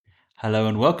Hello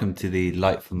and welcome to the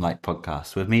Light from Light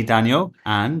podcast with me, Daniel,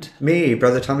 and Me,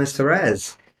 Brother Thomas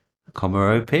Therese.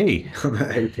 Comma OP. I'm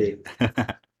at OP.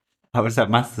 I was at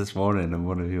Mass this morning and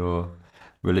one of your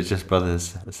religious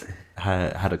brothers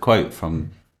had a quote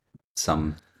from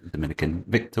some Dominican,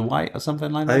 Victor White or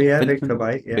something like Oh that. yeah, Victor Vincent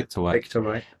White. Yeah, Victor White. Victor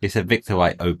White. He said Victor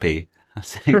White OP. I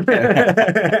think,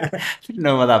 I didn't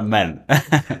know what that meant.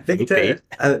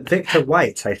 OP? Victor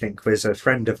White, I think, was a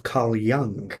friend of Carl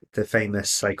Jung, the famous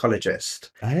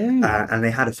psychologist, Oh. and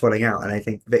they had a falling out. And I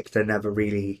think Victor never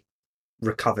really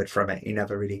recovered from it. He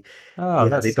never really, Oh, yeah,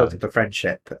 that's they built up sad. a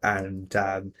friendship, and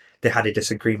they had a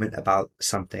disagreement about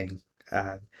something.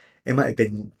 It might have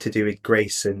been to do with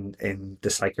grace in the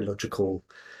psychological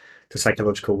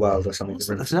world or something, the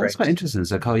room for So that's quite grace. interesting.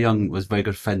 So Carl Jung was very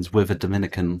good friends with a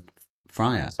Dominican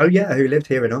friar. Oh yeah, who lived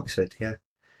here in Oxford? Yeah.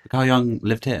 Carl Jung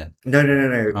lived here. No, no, no,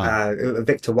 no. Right.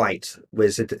 Victor White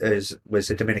was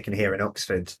a Dominican here in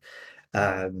Oxford,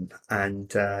 and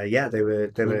yeah, they They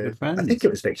were were. good I think friends. it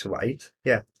was Victor White.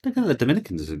 Yeah, Look at the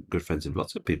Dominicans are good friends with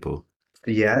lots of people.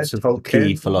 yeah. Lots of key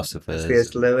Tolkien, philosophers.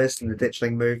 C.S. Lewis, and the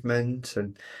Ditchling movement,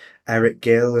 and Eric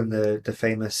Gill and the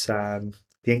famous the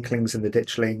Inklings and the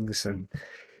Ditchlings, and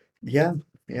yeah,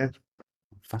 yeah.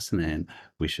 Fascinating.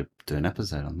 We should do an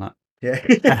episode on Yeah,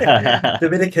 that.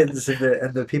 Dominicans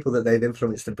and the people that they've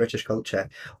influenced in British culture.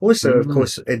 Also, of Mm.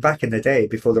 course, back in the day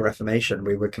before the Reformation,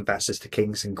 we were confessors to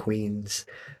kings and queens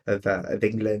of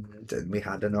England, and we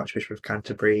had an Archbishop of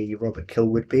Canterbury, Robert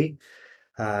Kilwoodby.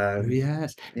 Oh, Um,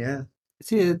 yes. yeah, Is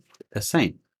he a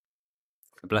saint?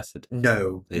 A blessed?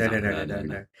 no, He's no, not. no, no, No, no, no, no,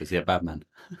 no. no. Is he a bad man?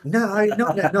 No,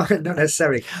 not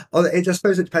necessarily. I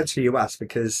suppose it depends who you ask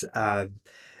because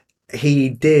he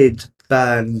did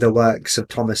burn the works of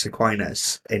Thomas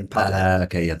Aquinas in public.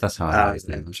 Okay, yeah, that's how I know his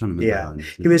name. Um, I'm trying to remember yeah, how his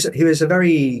he name. was he was a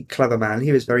very clever man.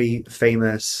 He was very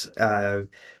famous.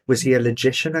 Was he a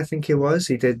logician? I think he was.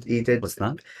 He did What's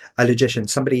that? a logician,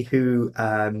 somebody who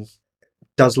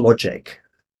does logic.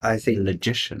 I think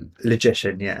Logician.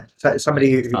 logician. Yeah, so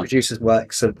somebody Right. who produces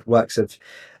works of on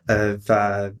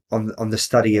the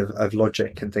study of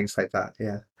logic and things like that.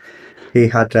 Yeah, he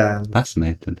had.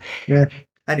 Fascinating. Yeah.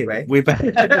 Anyway. We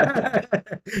better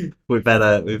we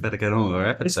better get on with our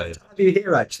It's good episode. to have you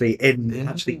here actually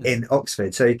Yes. in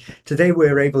Oxford. So today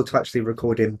we're able to actually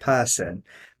record in person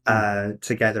Hmm.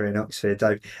 together in Oxford.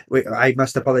 I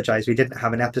must apologise. We didn't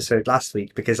have an episode last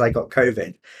week because I got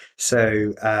COVID,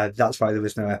 so that's why there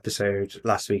was no episode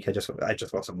last week. I just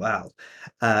wasn't well,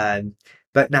 um,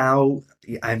 but now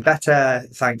I'm better,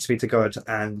 thanks be to God,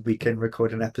 and we can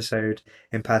record an episode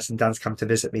in person. Dan's come to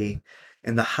visit me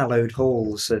in the hallowed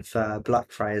halls of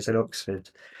Blackfriars in Oxford.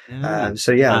 Yeah.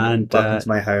 So yeah, And welcome to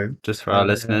my home. just for our And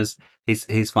listeners,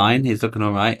 he's fine. He's looking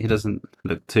all right. He doesn't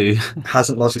look too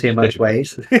hasn't lost too too much shaved.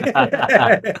 weight.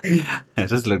 He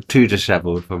doesn't look too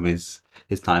dishevelled from his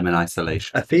time in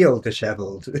isolation. I feel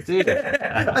dishevelled. Do you?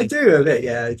 I do a bit,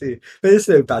 yeah, I do. But it's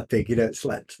no bad thing, it's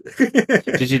Lent.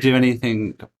 Did you do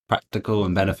anything practical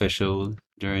and beneficial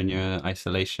during your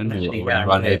isolation, or were Yeah,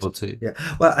 you I did. unable to? Yeah.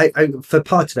 Well, I for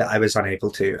part of it, I was unable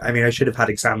to. I mean, I should have had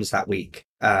exams that week.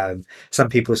 Some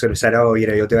people sort of said, "Oh,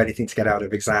 you'll do anything to get out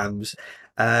of exams."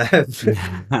 Um,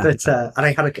 and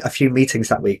I had a few meetings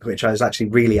that week, which I was actually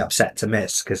really upset to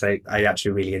miss because I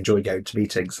actually really enjoy going to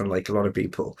meetings, unlike a lot of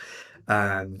people.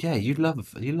 Um, Yeah, you love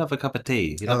a cup of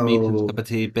tea. You love meetings, cup oh, of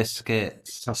tea,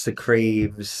 biscuits. Costa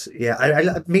Creams. Yeah, I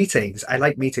like meetings. I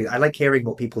like meetings. I like hearing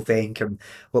what people think and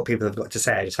what people have got to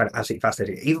say. I just find it absolutely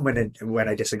fascinating, even when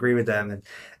I disagree with them.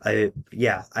 And I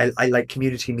like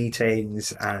community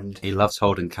meetings, and He loves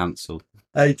holding council.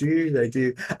 I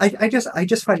do. I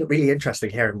just find it really interesting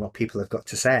hearing what people have got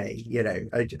to say.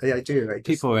 I do.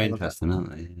 People are I love that. interesting,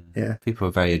 aren't they? Yeah, People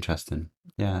are very interesting.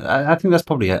 Yeah, I think that's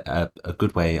probably a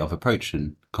good way of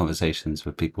approaching conversations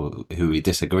with people who we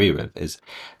disagree with. Is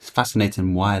it's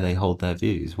fascinating why they hold their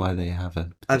views, why they have a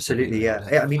particular view. absolutely.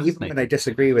 Yeah. I mean, even when I Fascinating.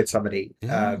 disagree with somebody,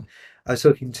 Yeah. I was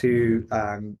talking to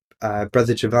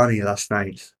Brother Giovanni last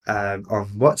night on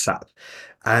WhatsApp,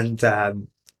 and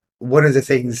one of the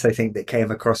things I think that came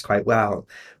across quite well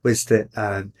was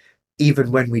that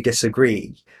even when we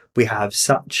disagree, we have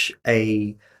such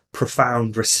a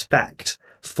profound respect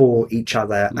for each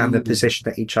other and the Mm, position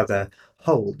that each other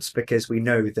holds because we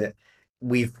know that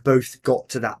we've both got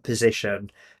to that position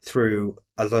through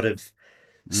a lot of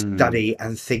mm. study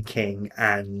and thinking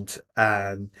and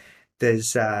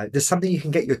there's something you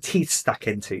can get your teeth stuck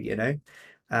into,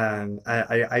 and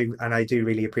I do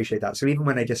really appreciate that. So even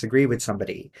when I disagree with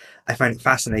somebody, I find it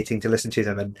fascinating to listen to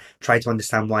them and try to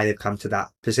understand why they've come to that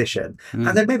position. And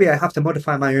Mm. then maybe I have to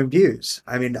modify my own views.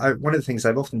 I mean, one of the things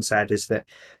I've often said is that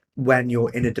when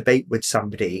you're in a debate with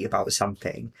somebody about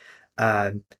something,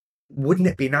 Um, wouldn't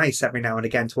it be nice every now and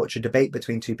again to watch a debate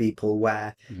between two people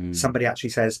where Mm. somebody actually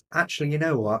says, actually, you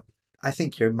know what? I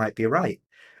think you might be right.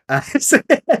 I can't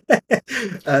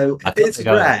It's think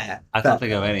of rare, I can't but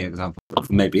think of any example.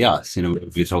 Maybe us,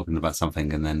 if you're talking about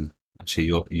something and then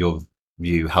actually your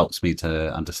view helps me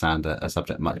to understand a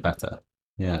subject much better.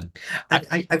 Yeah,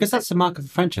 I because that's the mark of a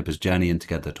friendship, is journeying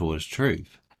together towards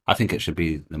truth. I think it should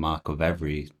be the mark of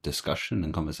every discussion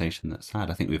and conversation that's had.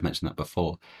 I think we've mentioned that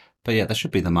before, but yeah, that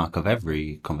should be the mark of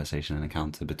every conversation and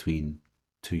encounter between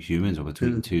two humans or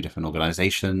between two different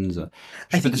organizations. It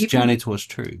I should be think this journey towards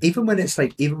truth. even when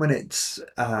it's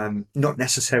not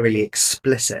necessarily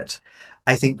explicit,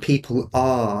 I think people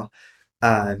are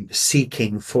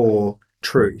seeking for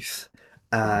truth.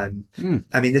 Mm.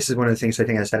 I mean, this is one of the things I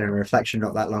think I said in a reflection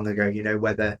not that long ago.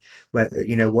 Whether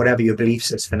whatever your belief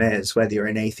system is, whether you're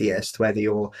an atheist, whether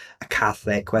you're a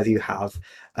Catholic, whether you have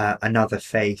another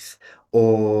faith,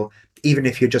 or even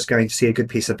if you're just going to see a good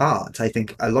piece of art, I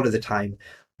think a lot of the time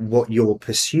what you're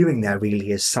pursuing there really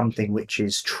is something which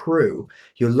is true.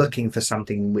 You're looking for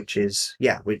something which is,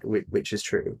 yeah, which is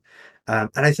true. And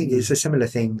I think it's Mm. a similar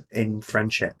thing in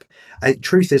friendship.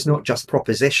 Truth is not just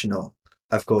propositional,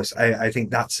 of course. I think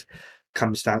that's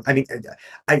comes down. I mean,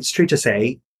 it's true to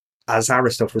say, as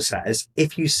Aristotle says,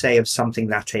 if you say of something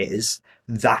that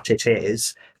it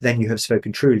is, then you have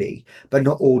spoken truly. But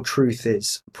not all truth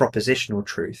is propositional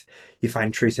truth. You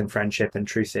find truth in friendship and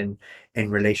truth in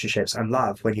relationships and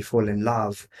love. When you fall in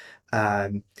love,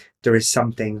 um, there is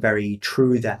something very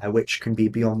true there which can be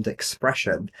beyond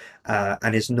expression,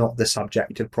 and is not the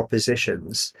subject of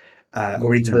propositions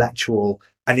or Mm.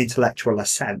 intellectual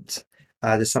assent.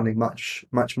 There's something much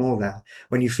more there.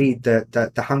 When you feed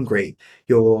the hungry,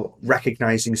 you're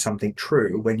recognizing something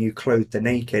true. When you clothe the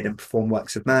naked and perform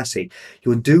works of mercy,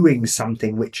 you're doing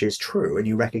something which is true, and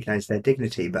you recognize their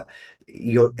dignity. But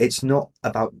you're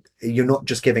not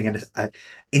just giving an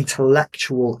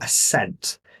intellectual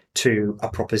assent to a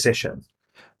proposition.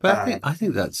 But Uh, I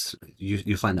think that's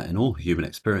you find that in all human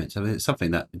experience. I mean, it's something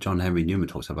that John Henry Newman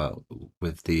talks about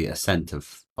with the ascent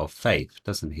of faith,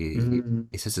 doesn't he? mm,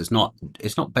 He says it's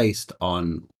not based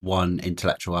on one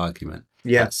intellectual argument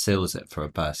yeah, that seals it for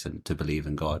a person to believe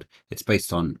in God. It's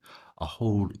based on a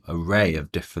whole array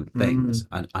of different things, mm.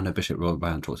 and I know Bishop Robert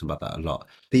Brown talks about that a lot.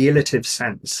 The illative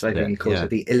sense, I think Yeah, he calls yeah, it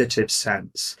the illative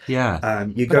sense. yeah.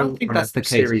 You But I don't go think on a that's the case.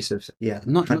 series of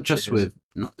Not just hunches. with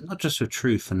not just with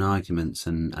truth and arguments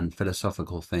and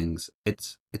philosophical things.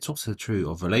 It's also true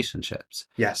of relationships.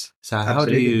 Yes, So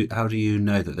absolutely. how do you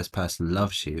know that this person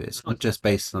loves you? It's not just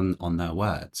based on their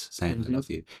words saying I Hmm. love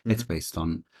you. It's Hmm. based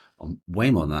on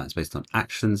way more than that. It's based on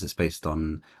actions. It's based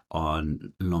on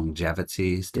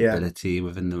longevity, Yeah, stability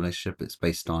within the relationship. It's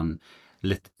based on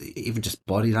even just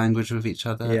body language with each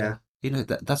other. yeah.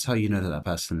 That's how you know that that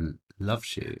person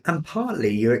loves you. And partly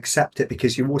you accept it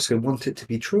because you also want it to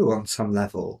be true on some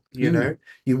level. Mm,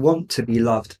 You want to be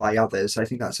loved by others. I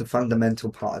think that's a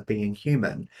fundamental part of being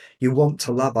human. You want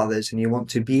to love others and you want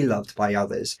to be loved by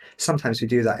others. Sometimes we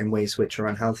do that in ways which are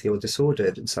unhealthy or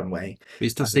disordered in some way. but you're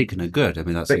still Um, seeking a good. I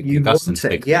mean, that's but you want Augustine's it,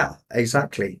 big yeah, thing.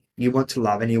 exactly. You want to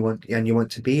love and you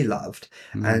want to be loved.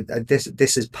 Mm. And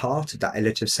this is part of that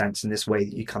illative sense in this way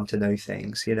that you come to know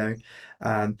things.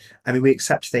 I mean, we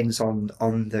accept things on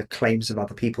the claims of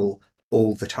other people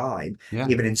all the time, Yeah.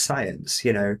 even in science.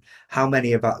 How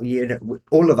many of us,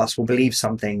 all of us will believe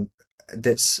something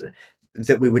that's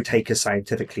that we would take as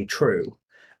scientifically true.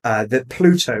 That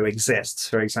Pluto exists,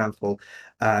 for example.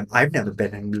 I've never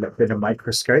been in a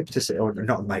microscope to see, or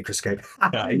not a microscope,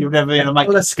 Yeah, you've never a been a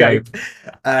microscope. telescope.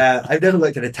 I've never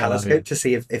looked at a I love you. telescope to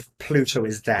see if Pluto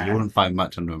is You there. wouldn't find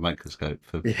much under a microscope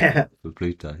Yeah, for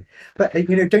Pluto. but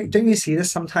don't you see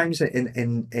this sometimes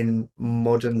in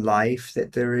modern life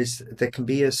that there can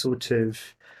be a sort of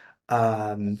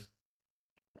um,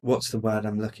 what's the word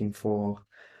I'm looking for?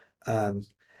 Um,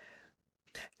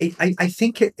 I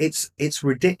think it's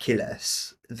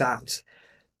ridiculous that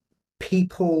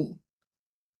people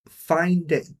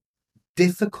find it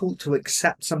difficult to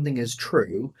accept something as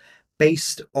true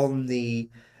based on the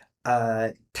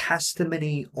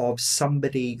testimony of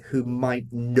somebody who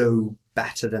might know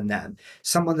better than them,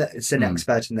 someone that is an Hmm.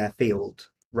 expert in their field,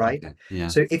 right? Okay. Yeah.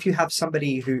 So if you have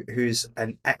somebody who's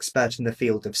an expert in the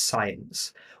field of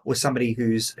science, or somebody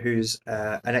who's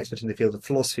an expert in the field of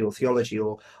philosophy or theology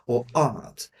or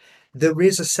art, there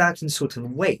is a certain sort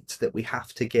of weight that we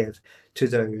have to give to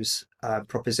those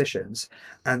propositions,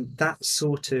 and that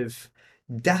sort of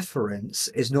deference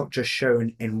is not just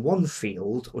shown in one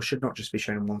field, or should not just be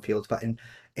shown in one field, but in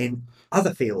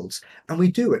other fields. And we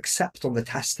do accept on the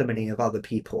testimony of other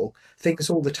people things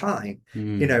all the time. You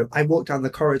Mm. know, I walk down the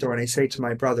corridor and I say to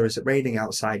my brother, "Is it raining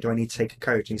outside? Do I need to take a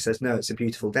coat?" And he says, "No, it's a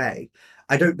beautiful day."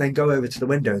 I don't then go over to the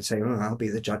window and say, "Oh, I'll be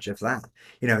the judge of that,"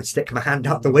 you know, and stick my hand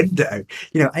out the window.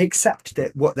 You know, I accept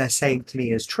that what they're saying to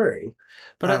me is true.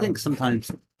 But I think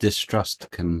sometimes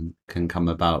distrust can come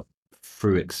about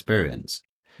through experience.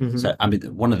 Mhm, So I mean,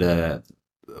 one of the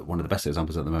best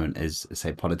examples at the moment is,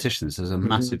 say, politicians. There's a mhm.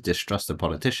 massive distrust of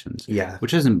politicians, Yeah,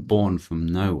 which isn't born from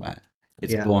nowhere.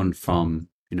 It's yeah, born from,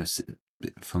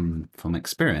 from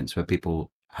experience where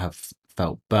people have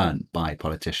felt burnt by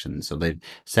politicians, or they've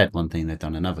said one thing, they've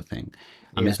done another thing.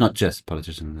 I mean, yeah. it's not just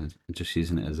politicians. I'm just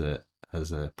using it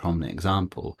as a prominent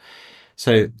example.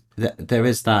 So there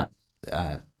is that.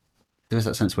 Uh, there is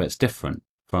that sense where it's different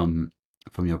from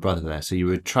your brother there. So you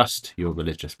would trust your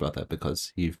religious brother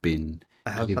because I because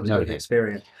have you've had a bit known of him.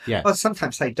 experience. Yeah, Well,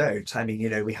 sometimes they don't. I mean, you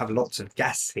know, we have lots of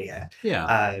guests here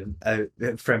yeah.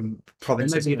 from And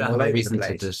provinces maybe you from don't all have a over the reason to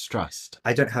place. distrust.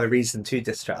 I don't have a reason to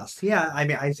distrust. Yeah, I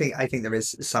mean, I think there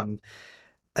is some.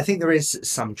 I think there is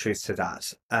some truth to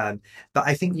that. But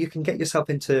I think you can get yourself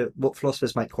into what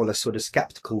philosophers might call a sort of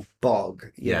skeptical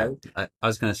bog. You Yeah, know. I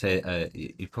was going to say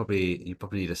you probably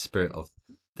need a spirit of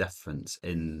deference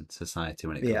in society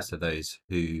when it Yeah. comes to those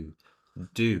who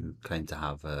do claim to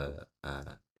have a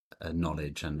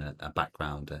knowledge and a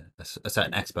background, a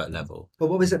certain expert level. Well,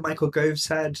 what was it Michael Gove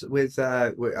said with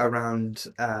around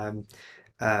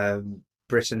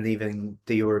Britain leaving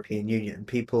the European Union?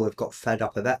 People have got fed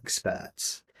up of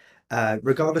experts,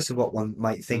 regardless of what one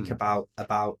might think Mm,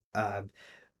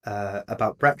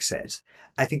 about Brexit.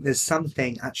 I think there's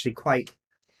something actually quite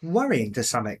worrying to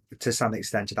some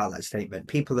extent about that statement.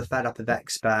 People are fed up of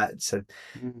experts, and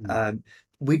mm. um,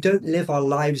 we don't live our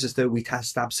lives as though we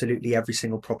test absolutely every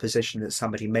single proposition that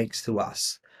somebody makes to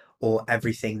us, or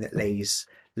everything that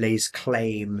lays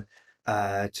claim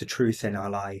to truth in our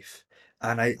life.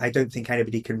 And I don't think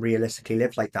anybody can realistically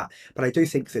live like that. But I do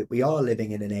think that we are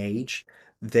living in an age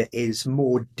that is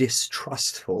more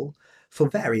distrustful for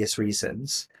various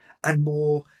reasons, and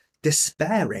more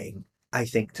despairing, I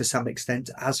think, to some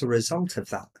extent as a result of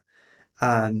that.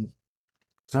 Um,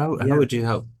 So how yeah. would you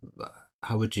help?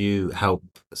 How would you help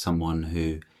someone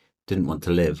who didn't want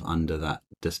to live under that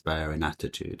despairing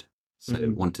attitude? So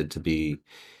Mhm. wanted to be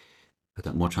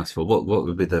more transferable. What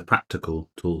would be the practical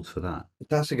tools for that?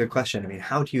 That's a good question. I mean,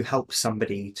 how do you help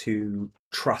somebody to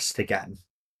trust again?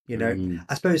 You know, Mm,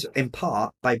 I suppose in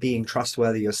part by being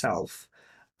trustworthy yourself.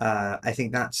 I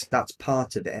think that's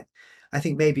part of it. I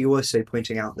think maybe also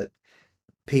pointing out that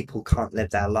people can't live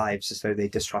their lives as though they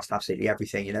distrust absolutely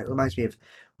everything. You know, it reminds me of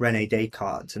Rene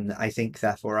Descartes and I think,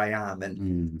 therefore I am. And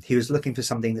mm, he was looking for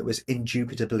something that was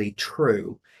indubitably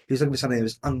true. He was looking for something that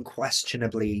was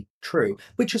unquestionably true,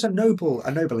 which is a noble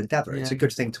endeavor. It's yeah. a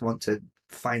good thing to want to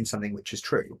find something which is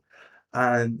true.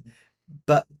 Um,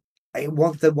 but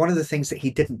one of the things that he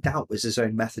didn't doubt was his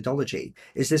own methodology.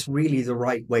 Is this really the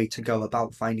right way to go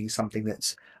about finding something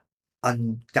that's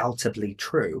undoubtedly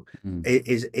true? Mm.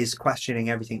 Is questioning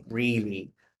everything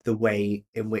really the way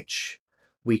in which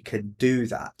we can do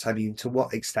that? I mean, to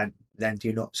what extent then do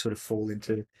you not sort of fall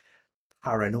into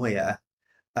paranoia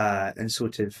and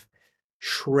sort of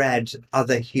shred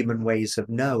other human ways of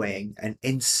knowing and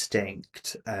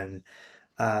instinct and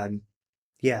um,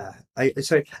 yeah, I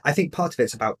think part of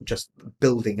it's about just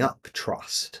building up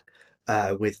trust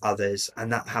with others,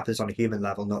 and that happens on a human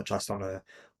level, not just on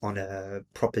a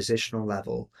propositional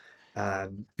level.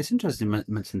 Um, It's interesting you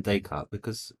mentioned Descartes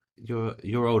because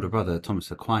your older brother Thomas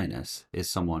Aquinas is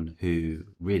someone who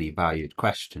really valued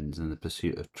questions and the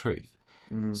pursuit of truth.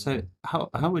 mm. So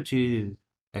how would you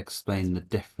explain the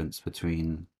difference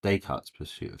between Descartes'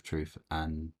 pursuit of truth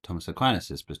and Thomas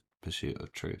Aquinas' pursuit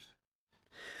of truth?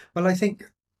 Well, I think,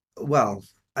 well,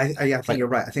 I think Like, you're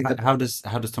right. I think that how does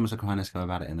Thomas Aquinas go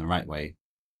about it in the right way,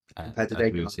 compared to as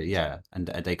we would Descartes. say, yeah, and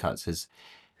Descartes is,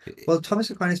 Well, Thomas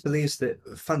Aquinas believes that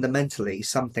fundamentally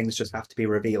some things just have to be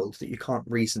revealed, that you can't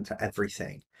reason to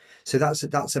everything. So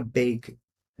that's a big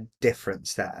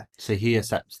difference there. so he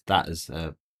accepts that as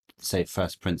a, say,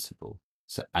 first principle.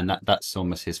 So, and that's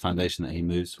almost his foundation that he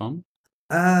moves from.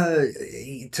 Uh,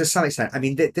 to some extent, I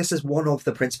mean, this is one of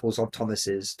the principles of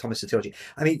Thomas's theology.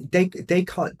 I mean,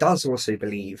 Descartes does also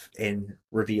believe in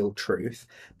revealed truth,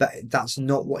 but that's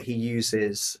not what he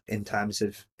uses in terms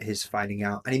of his finding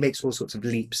out. And he makes all sorts of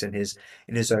leaps in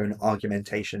his own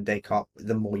argumentation. Descartes,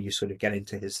 the more you sort of get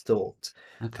into his thought,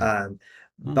 Okay. um,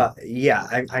 Hmm. but yeah,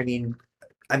 I mean,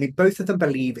 I mean, both of them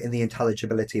believe in the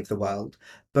intelligibility of the world.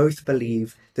 Both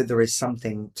believe that there is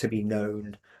something to be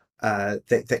known,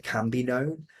 that can be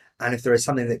known. And if there is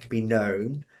something that can be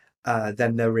known,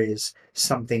 then there is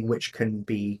something which can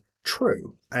be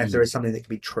true. And if there Mm. is something that can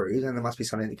be true, then there must be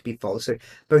something that can be false. So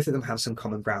both of them have some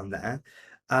common ground there.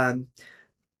 Um,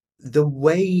 the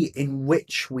way in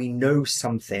which we know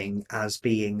something as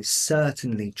being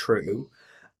certainly true,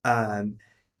 um,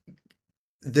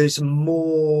 there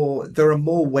are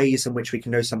more ways in which we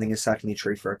can know something is certainly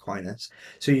true for Aquinas.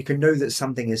 So you can know that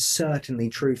something is certainly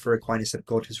true for Aquinas if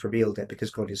God has revealed it, because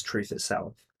God is truth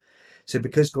itself. So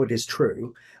because God is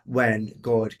true, when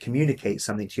God communicates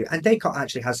something to you, and Descartes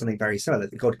actually has something very similar,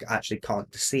 that God actually can't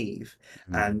deceive.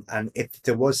 Mm. And if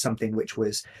there was something which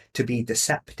was to be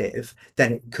deceptive,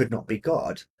 then it could not be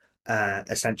God,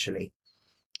 essentially.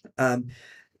 Um,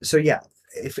 so yeah,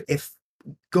 if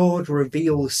God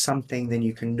reveals something, then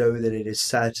you can know that it is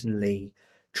certainly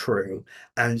true.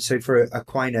 And so for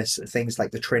Aquinas, things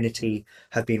like the Trinity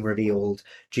have been revealed.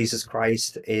 Jesus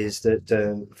Christ is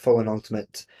the full and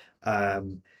ultimate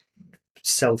um,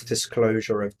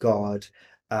 self-disclosure of God.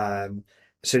 Um,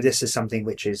 so this is something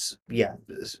which is, yeah,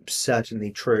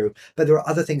 certainly true. But there are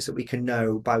other things that we can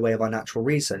know by way of our natural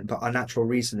reason, but our natural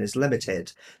reason is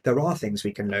limited. There are things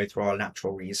we can know through our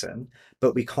natural reason,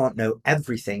 but we can't know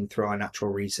everything through our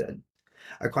natural reason.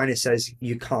 Aquinas says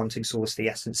you can't exhaust the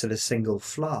essence of a single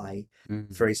fly,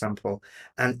 Mm. for example.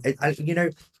 And,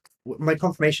 my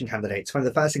confirmation candidates, one of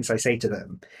the first things I say to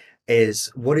them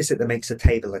is, what is it that makes a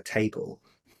table a table?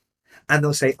 And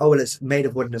they'll say, oh, well, it's made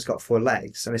of wood and it's got 4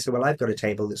 legs. And I say, well, I've got a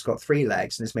table that's got 3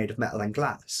 legs and it's made of metal and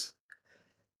glass.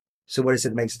 So what is it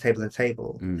that makes a table a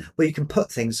table? Mm. Well, you can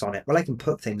put things on it. Well, I can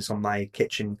put things on my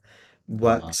kitchen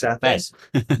work Bed. surface.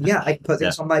 Yeah, I can put Yeah.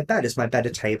 things on my bed. Is my bed a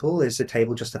table? Is a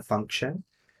table just a function?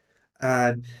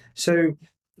 So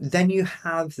then you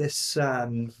have this.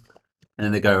 And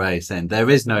then they go away saying there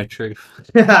is no truth.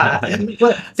 Well,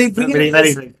 Don't believe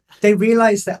anything. they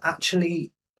realize that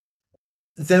actually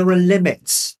there are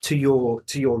limits to your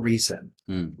reason,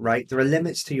 Mm. right? There are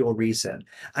limits to your reason,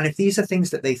 and if these are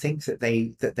things that they think that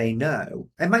they know,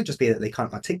 it might just be that they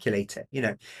can't articulate it.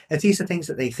 If these are things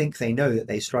that they think they know that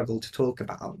they struggle to talk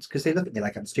about, because they look at me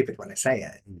like I'm stupid when I say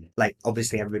it. Mm. Like,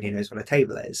 obviously everybody knows what a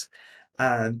table is,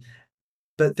 um,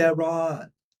 but there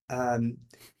are um,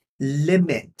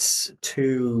 limits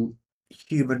to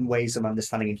human ways of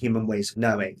understanding and human ways of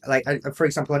knowing. Like, for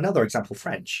example, another example,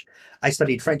 French. I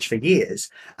studied French for years,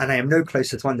 and I am no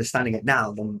closer to understanding it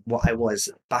now than what I was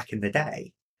back in the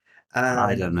day.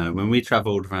 I Um, don't know. When we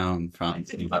travelled around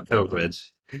France in that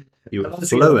pilgrimage, you were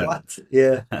Honestly, like, fluent. what?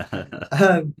 Yeah.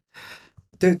 Um,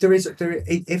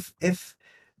 if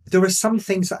there are some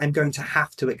things that I'm going to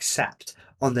have to accept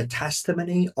on the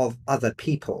testimony of other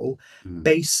people Mm.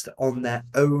 based on their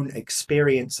own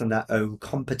experience and their own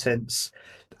competence.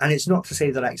 And it's not to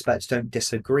say that experts don't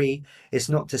disagree. It's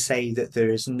not to say that there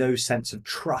is no sense of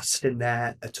trust in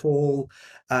there at all.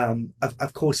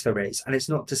 Of course there is. And it's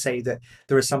not to say that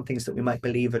there are some things that we might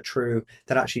believe are true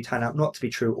that actually turn out not to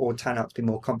be true or turn out to be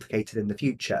more complicated in the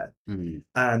future.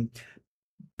 Mm.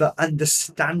 But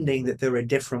understanding that there are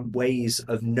different ways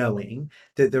of knowing,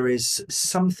 that there is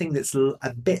something that's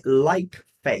a bit like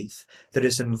faith that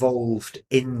is involved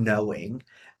in knowing,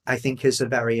 I think is a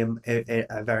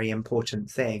very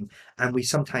important thing. And we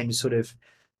sometimes sort of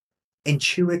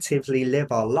intuitively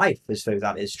live our life as though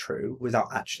that is true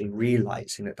without actually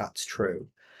realizing that that's true.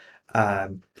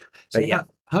 Um, So but yeah.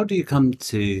 how do you come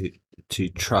to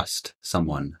trust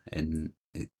someone in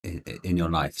your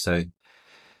life? So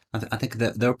I think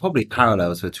that there are probably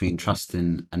parallels between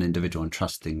trusting an individual and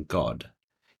trusting God.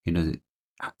 You know,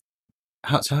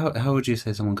 how would you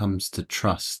say someone comes to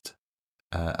trust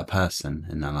a person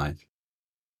in their life?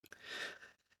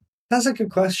 That's a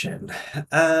good question.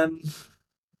 I'm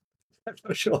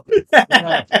not sure.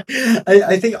 Yeah.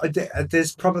 I think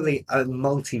there's probably a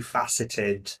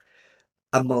multifaceted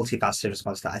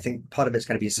response to that. I think part of it's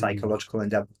going to be Mm. psychological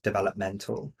and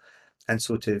developmental, and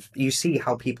sort of you see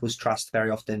how people's trust very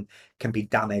often can be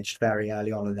damaged very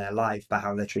early on in their life by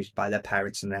how they're treated by their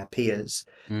parents and their peers,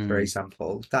 for Mm.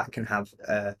 example. That can have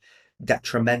a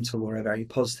detrimental or a very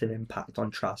positive impact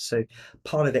on trust. So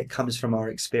part of it comes from our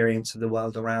experience of the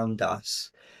world around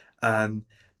us. Um,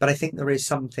 but I think there is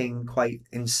something quite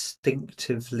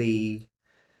instinctively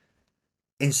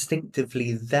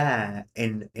there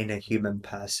in a human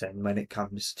person when it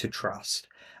comes to trust,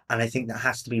 and I think that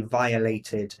has to be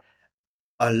violated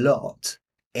a lot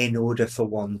in order for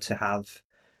one to have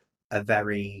a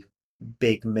very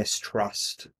big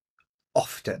mistrust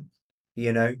often,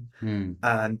 you know. Mm.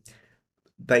 um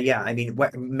but yeah, I mean,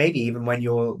 maybe even when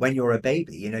you're a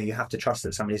baby, you know, you have to trust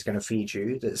that somebody's going to feed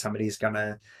you, that somebody's going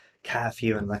to care for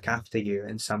you and look after you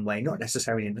in some way, not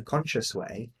necessarily in a conscious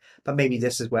way, but maybe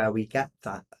this is where we get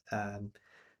that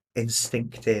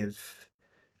instinctive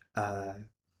uh,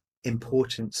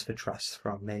 importance for trust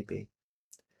from. Maybe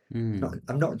Mm.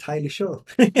 I'm not entirely sure.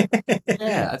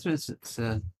 Yeah, I suppose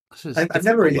I suppose it's a I've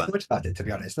never difficult really one. thought about it, to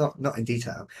be honest. Not in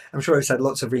detail. I'm sure I've said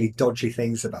lots of really dodgy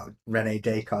things about Rene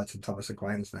Descartes and Thomas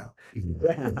Aquinas now.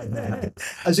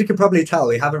 As you can probably tell,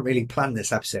 we haven't really planned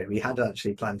this episode. We had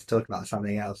actually planned to talk about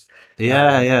something else,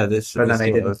 Yeah, um, yeah. This but then this I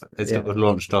sort didn't. of it's sort Yeah, of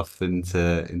launched off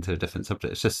into a different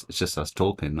subject. It's just us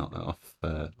talking, not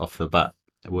off the bat,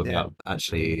 yeah. without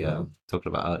actually talking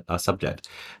about our subject.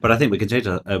 But I think we can change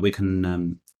we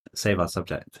can save our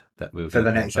subject that we were For going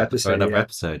the to talk next about for episode, another yeah.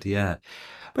 episode. Yeah,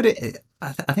 but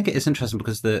I think it is interesting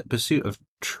because the pursuit of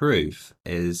truth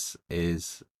is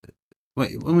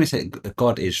when we say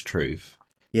God is truth,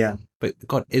 Yeah. but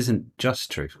God isn't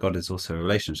just truth. God is also a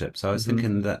relationship. So I was Hmm.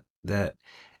 thinking that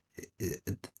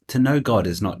to know God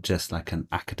is not just like an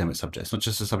academic subject. It's not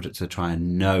just a subject to try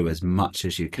and know as much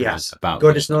as you can Yes. about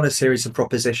God is God. not a series of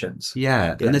propositions.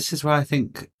 Yeah, and Yeah. this is why I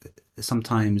think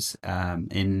sometimes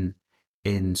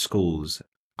in schools,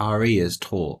 RE is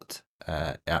taught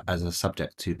as a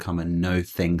subject to come and know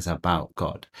things about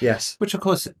God, Yes. which of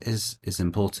course is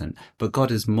important. But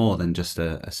God is more than just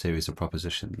a series of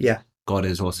propositions. Yeah. God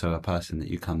is also a person that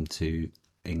you come to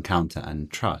encounter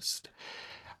and trust.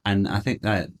 And I think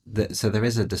that so there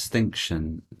is a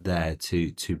distinction there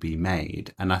to be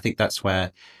made, and I think that's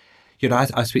where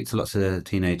I speak to lots of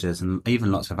teenagers and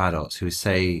even lots of adults who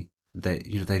say that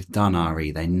they've done RE,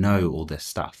 they know all this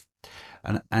stuff,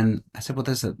 and I said, well,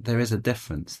 there is a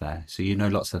difference there. So you know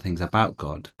lots of things about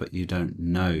God, but you don't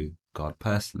know God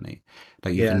personally.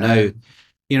 Like you can Yeah. know,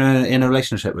 in a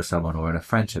relationship with someone or in a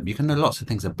friendship, you can know lots of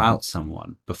things about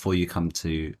someone before you come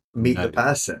to Meet the know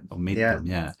person. or meet Yeah. them,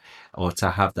 yeah, or to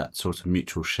have that sort of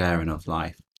mutual sharing of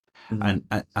life. Mm.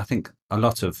 And I think a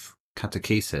lot of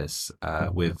catechesis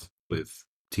with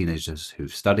teenagers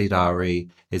who've studied RE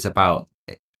is about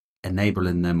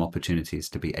enabling them opportunities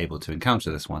to be able to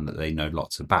encounter this one that they know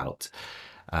lots about.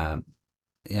 Um,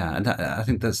 yeah, and I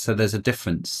think that's so. There's a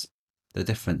difference. The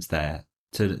difference there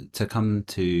to come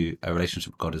to a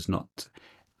relationship with God is not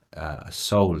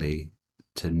solely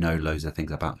to know loads of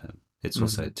things about Him. It's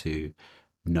also Mm. to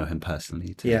know Him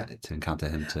personally, Yeah. to encounter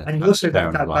Him, to And have also share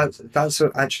in life. that's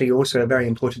actually also a very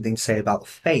important thing to say about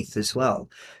faith as well.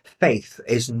 Faith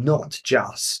is not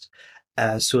just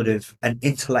sort of an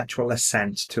intellectual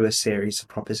assent to a series of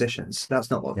propositions. That's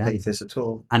not what Yeah. faith is at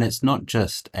all. And it's not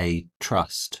just a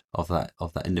trust of that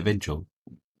individual,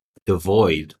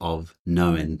 devoid of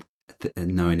knowing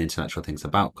intellectual things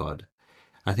about God.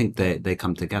 I think they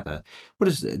come together. What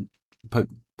is Pope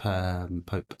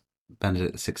Pope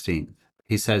Benedict XVI?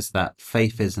 He says that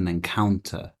faith is an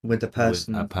encounter With the with a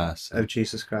person of person.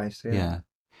 Jesus Christ. Yeah. Yeah.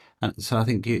 And so I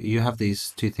think you have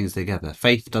these two things together.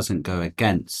 Faith doesn't go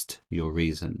against your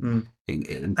reason. Mm.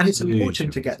 It And it's includes important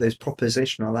your to get reason. those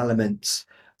propositional elements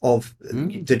of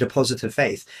Mm. the deposit of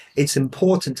faith. It's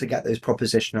important to get those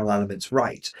propositional elements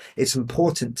right. It's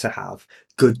important to have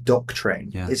good doctrine.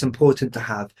 Yeah. It's important to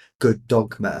have good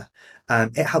dogma.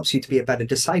 It helps you to be a better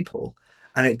disciple.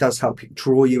 And it does help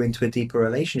draw you into a deeper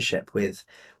relationship with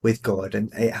God,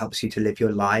 and it helps you to live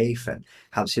your life and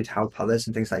helps you to help others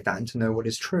and things like that, and to know what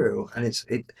is true. And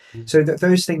so that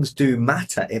those things do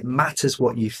matter. It matters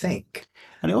what you think.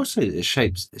 And it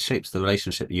shapes the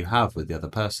relationship you have with the other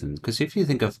person. Because if you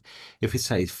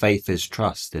say faith is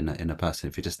trust in a person,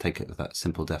 if you just take it with that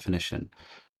simple definition,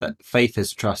 that faith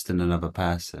is trust in another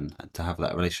person and to have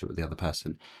that relationship with the other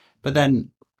person. But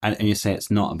then, and you say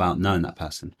it's not about knowing that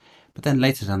person, but then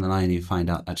later down the line you find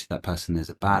out actually that person is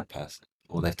a bad person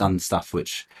or they've done stuff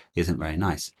which isn't very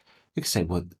nice. You could say,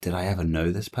 well, did I ever know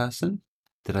this person?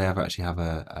 Did I ever actually have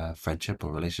a friendship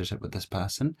or relationship with this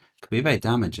person? It could be very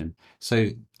damaging.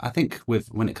 So I think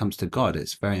when it comes to God,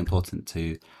 it's very important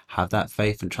to have that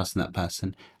faith and trust in that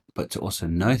person, but to also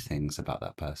know things about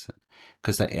that person,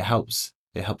 because it helps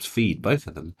feed both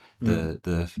of them. Mm.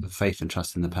 The faith and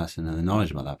trust in the person and the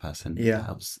knowledge about that person Yeah.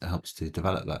 helps to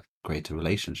develop that greater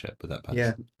relationship with that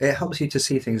Yeah, person. it helps you to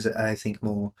see things, I think,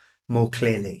 more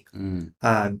clearly.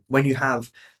 Mm, When you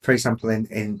have, for example,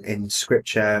 in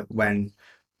Scripture, when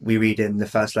we read in the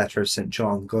first letter of St.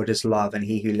 John, God is love, and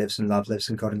he who lives in love lives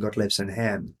in God, and God lives in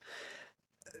him.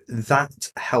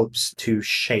 That helps to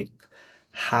shape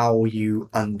how you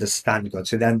understand God.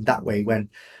 So then that way, when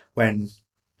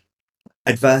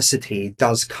adversity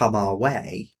does come our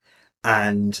way,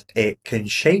 and it can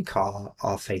shake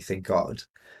our faith in God,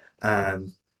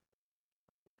 um,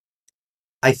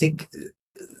 I think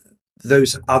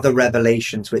those other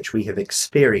revelations which we have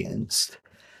experienced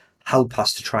help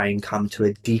us to try and come to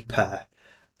a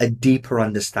deeper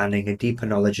understanding, a deeper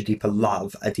knowledge, a deeper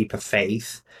love, a deeper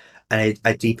faith, and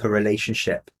a deeper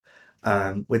relationship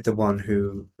with the one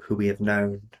who we have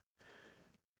known.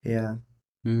 Yeah.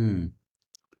 Mm.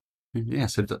 Yeah,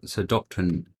 so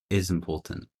doctrine is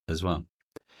important as well.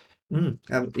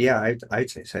 Yeah, I'd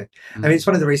say so. I mean, Mm. it's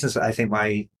one of the reasons that I think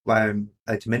why I'm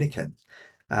a Dominican.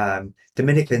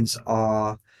 Dominicans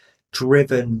are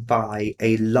driven by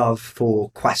a love for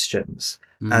questions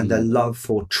and a Mm. love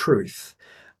for truth.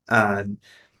 Um,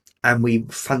 and we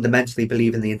fundamentally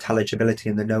believe in the intelligibility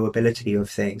and the knowability of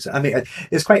things. I mean,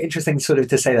 it's quite interesting sort of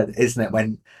to say that, isn't it?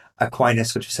 When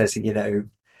Aquinas sort of says,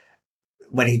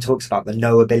 when he talks about the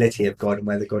knowability of God and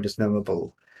whether God is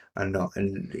knowable and not,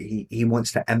 and he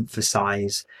wants to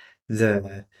emphasize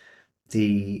the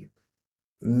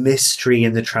mystery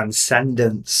and the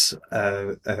transcendence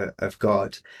of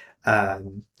God.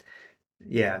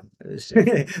 Yeah,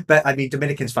 but I mean,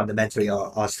 Dominicans fundamentally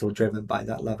are still driven by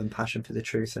that love and passion for the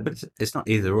truth, and But it's not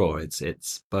either or. It's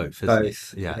both, isn't it?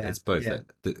 both. Yeah, Yeah, it's both. yeah.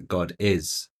 That God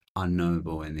is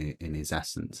unknowable in his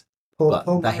essence, Paul but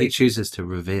Paul that he Murray. chooses to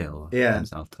reveal Yeah,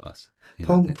 himself to us. You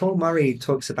know, Paul Murray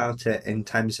talks about it in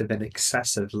terms of an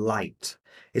excessive light.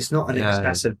 It's not an yeah,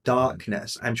 excessive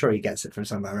darkness. I'm sure he gets it from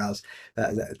somewhere else.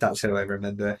 That's how I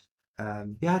remember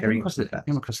yeah. hearing it I came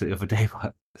confessed. across it the other day,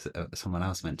 but someone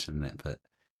else mentioned it, but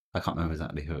I can't remember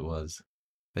exactly who it was.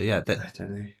 But yeah, that I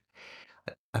don't know.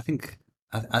 I think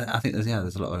I think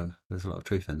there's a lot of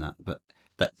truth in that. But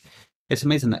that it's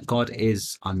amazing that God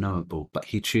is unknowable, but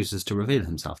He chooses to reveal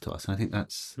Himself to us. And I think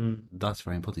Mm. that's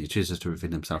very important. He chooses to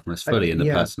reveal Himself most fully in the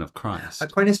Yeah, person of Christ.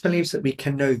 Aquinas believes that we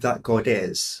can know that God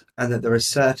is, and that there are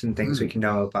certain things we Mm. can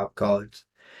know about God.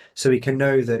 So we can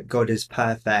know that God is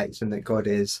perfect and that God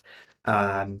is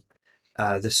um,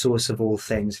 the source of all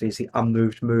things. He's the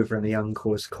unmoved mover and the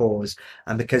uncaused cause.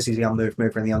 And because he's the unmoved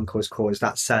mover and the uncaused cause,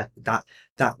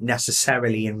 that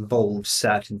necessarily involves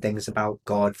certain things about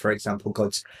God. For example,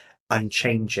 God's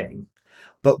unchanging.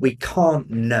 But we can't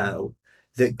know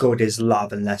that God is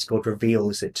love unless God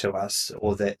reveals it to us,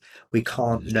 or that we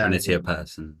can't The know. Trinity of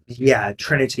persons. Yeah,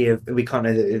 Trinity of we can't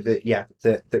know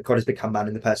that God has become man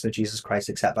in the person of Jesus Christ,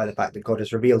 except by the fact that God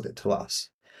has revealed it to us.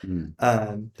 Mm.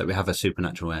 Um, That we have a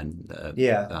supernatural end.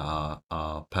 yeah, That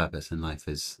our purpose in life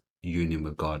is union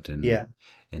with God yeah.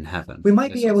 in heaven. We might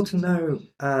Those be sorts able of to things. know.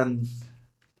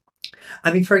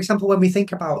 I mean, for example, when we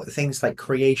think about things like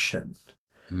creation,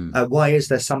 Mm. why is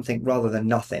there something rather than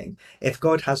nothing? If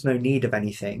God has no need of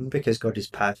anything because God is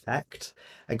perfect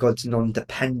and God's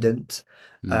non-dependent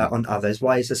Mm. on others,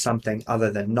 why is there something other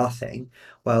than nothing?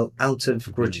 Well, out of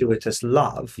Really. gratuitous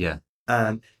love, Yeah.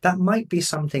 that might be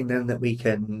something then that we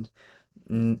can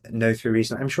know through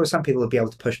reason. I'm sure some people will be able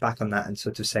to push back on that and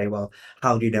sort of say, well,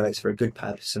 how do you know it's for a good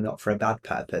purpose and not for a bad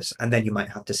purpose? And then you might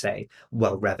have to say,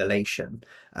 well, revelation,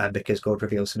 because God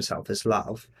reveals himself as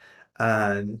love.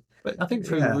 Um, But I think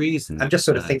through yeah, I'm reason, just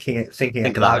sort of thinking out thinking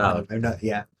out loud now. loud. I'm not,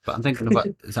 yeah. But I'm thinking about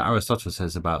that Aristotle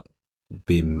says about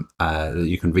being that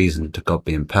you can reason to God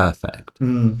being perfect.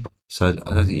 Mm, So I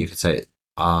don't think you could say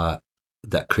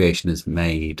that creation is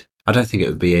made. I don't think it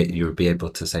would be you would be able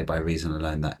to say by reason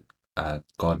alone that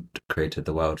God created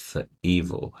the world for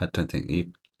evil. I don't think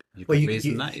you well, could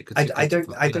reason that. I, You I could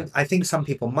don't, I yeah. don't, I think some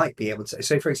people might be able to.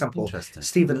 So, for example, Interesting.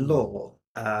 Stephen Law,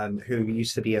 who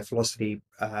used to be a philosophy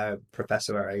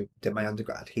professor where I did my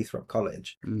undergrad, Heathrow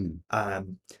College. Mm.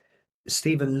 Um,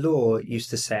 Stephen Law used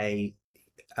to say,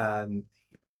 um,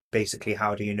 basically,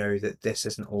 how do you know that this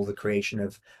isn't all the creation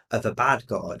of a bad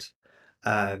God?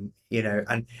 And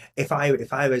if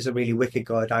I was a really wicked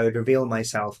God, I would reveal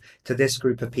myself to this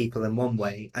group of people in one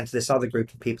way and to this other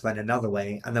group of people in another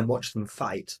way, and then watch them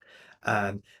fight.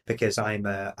 Because I'm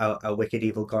a wicked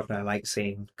evil God and I like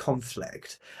seeing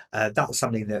conflict. That's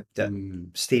something that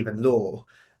Mm. Stephen Law,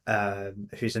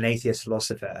 who's an atheist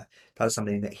philosopher, that's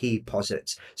something that he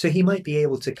posits. So he might be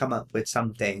able to come up with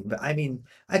something, but I mean,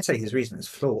 I'd say his reason is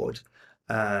flawed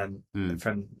Mm.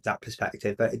 from that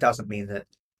perspective, but it doesn't mean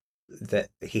that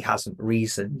he hasn't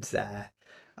reasoned there.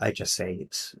 I just say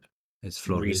it's It's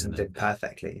flawed reasoned reasoning.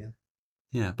 imperfectly, yeah,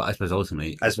 Yeah, but I suppose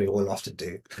ultimately, as we all often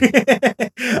do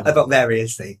yeah, about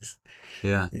various things.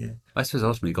 yeah. Yeah. I suppose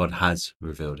ultimately God has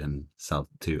revealed Himself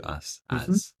to us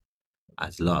Hmm.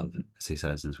 as love, as He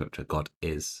says in Scripture. God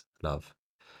is love.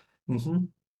 Hmm.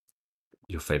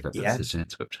 Your favorite Yeah, passage in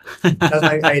Scripture.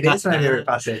 it is my favorite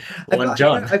passage. One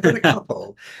John. I've got a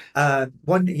couple.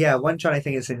 One John. I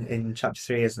think it's in chapter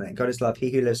 3, isn't it? God is love. He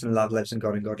who lives in love lives in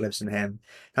God, and God lives in him.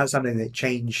 That's something that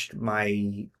changed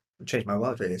my changed my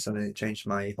world really. It's something that changed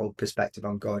my whole perspective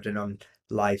on God and on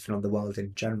life and on the world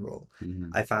in general.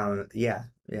 Mhm. I found, yeah.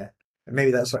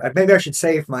 Maybe that's what, maybe I should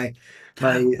save my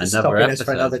Another stoppiness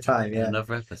for another episode. time. Yeah.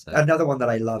 Another episode. Another one that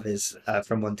I love is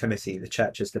from 1 Timothy, the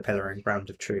church is the pillar and ground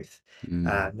of truth.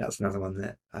 Mm. That's another one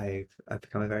that I've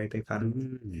become a very big fan of.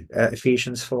 Mm.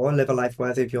 Ephesians 4, live a life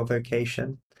worthy of your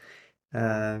vocation.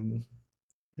 Yeah,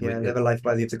 live a life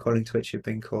worthy of the calling to which you've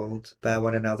been called. Bear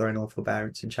one another in all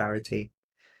forbearance and charity.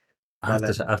 I have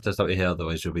Well, to stop you here,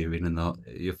 otherwise you'll be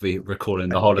recalling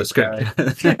the I whole keep of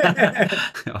scripture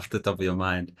going. off the top of your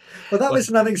mind. Well, that Well, was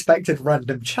an unexpected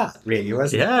random chat, really,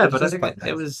 wasn't it? yeah, Which but I was think quite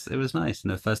it nice. was nice.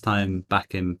 And the first time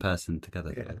back in person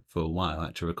together Yeah. for a while,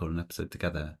 actually recording an episode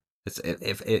together.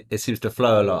 It seems to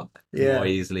flow a lot more Yeah.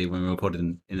 easily when we're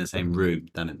recording in the same room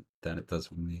than it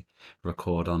does when we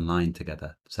record online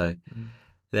together. So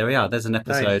there we are. There's an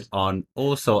episode Nice. on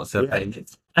all sorts of Yeah.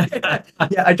 things.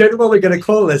 Yeah, I don't know what we're going to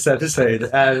call this episode.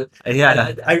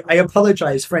 Yeah. I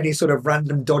apologize for any sort of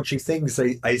random dodgy things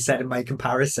I said in my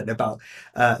comparison about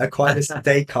Aquinas and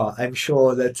Descartes. I'm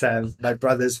sure that my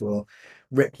brothers will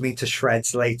rip me to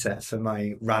shreds later for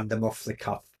my random off the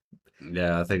cuff.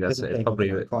 Yeah, I think that's little it. thing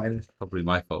about Aquinas. Probably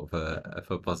my fault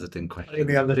for positing questions.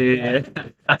 Only on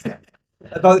the-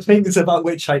 About things about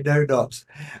which I know not.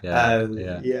 Yeah,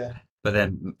 Yeah. But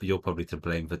then you're probably to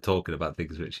blame for talking about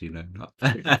things which you know not.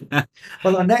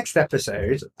 Well, our next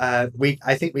episode, I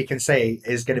think we can say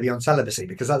is going to be on celibacy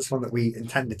because that's one that we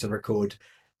intended to record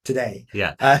today.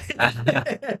 Yeah.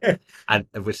 And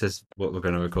which is what we're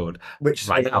going to record Which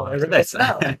right now after this.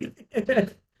 now.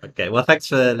 Okay, well, thanks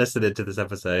for listening to this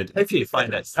episode. Hopefully you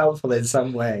find it helpful in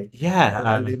some way.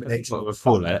 Yeah, Illuminates what we'll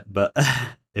fun. call it. But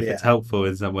if Yeah. it's helpful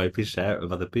in some way, please share it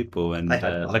with other people and I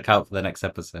hope not. look out for the next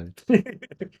episode.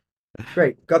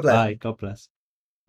 Great. God bless. Bye. God bless.